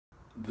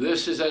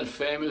This is that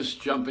famous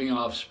jumping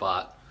off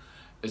spot.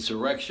 It's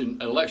election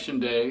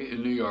day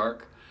in New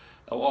York,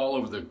 all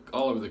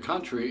over the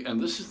country, and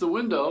this is the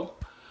window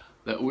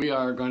that we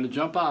are going to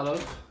jump out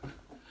of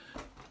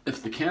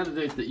if the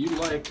candidate that you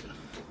like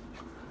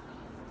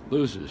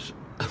loses.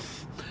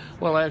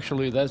 Well,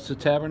 actually, that's the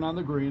Tavern on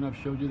the Green. I've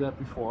showed you that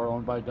before,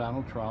 owned by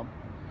Donald Trump.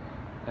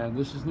 And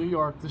this is New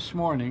York this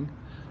morning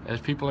as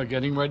people are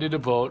getting ready to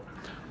vote.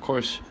 Of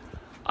course,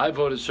 I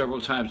voted several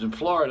times in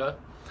Florida.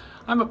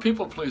 I'm a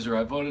people pleaser.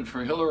 I voted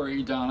for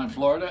Hillary down in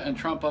Florida and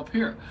Trump up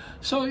here.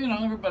 So, you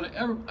know,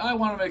 I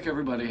want to make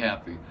everybody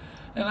happy.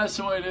 And that's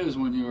the way it is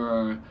when you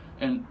are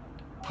a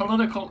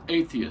political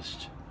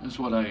atheist, is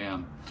what I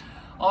am.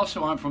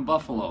 Also, I'm from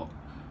Buffalo.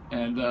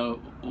 And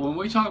when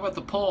we talk about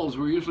the polls,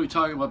 we're usually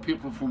talking about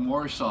people from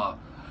Warsaw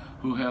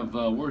who have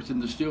worked in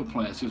the steel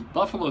plants. Because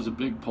Buffalo is a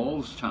big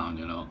polls town,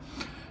 you know.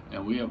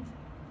 And we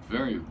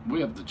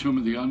have the Tomb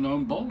of the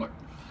Unknown Bowler.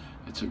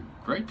 It's a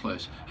great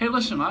place. Hey,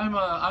 listen, I'm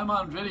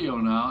on video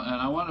now, and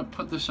I want to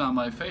put this on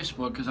my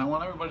Facebook because I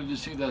want everybody to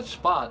see that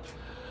spot.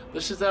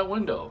 This is that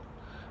window.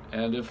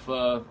 And if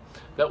that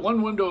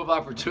one window of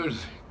opportunity,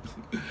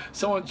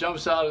 someone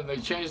jumps out and they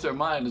change their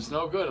mind, it's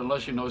no good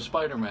unless you know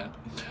Spider-Man.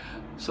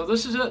 So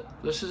this is it.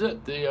 This is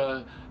it.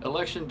 The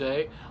election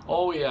day.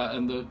 Oh yeah,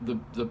 and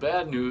the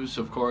bad news,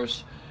 of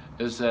course,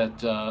 is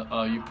that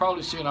you've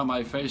probably seen on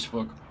my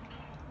Facebook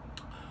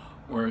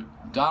where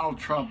Donald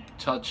Trump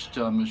touched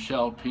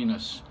Michelle's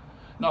penis.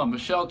 No,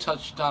 Michelle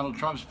touched Donald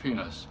Trump's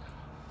penis.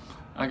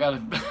 I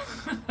gotta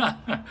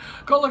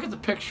go look at the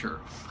picture.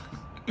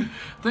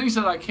 Things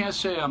that I can't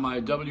say on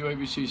my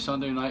WABC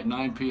Sunday night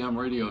 9 p.m.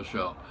 radio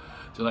show.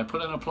 Did I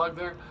put in a plug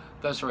there?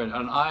 That's right,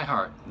 on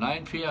iHeart,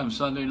 9 p.m.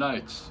 Sunday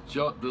nights.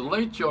 The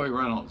late Joey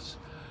Reynolds.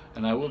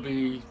 And I will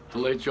be the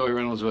late Joey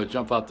Reynolds if I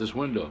jump out this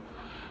window.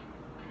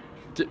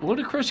 What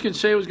did Christian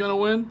say was going to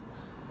win?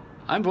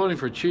 I'm voting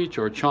for Cheech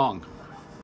or Chong.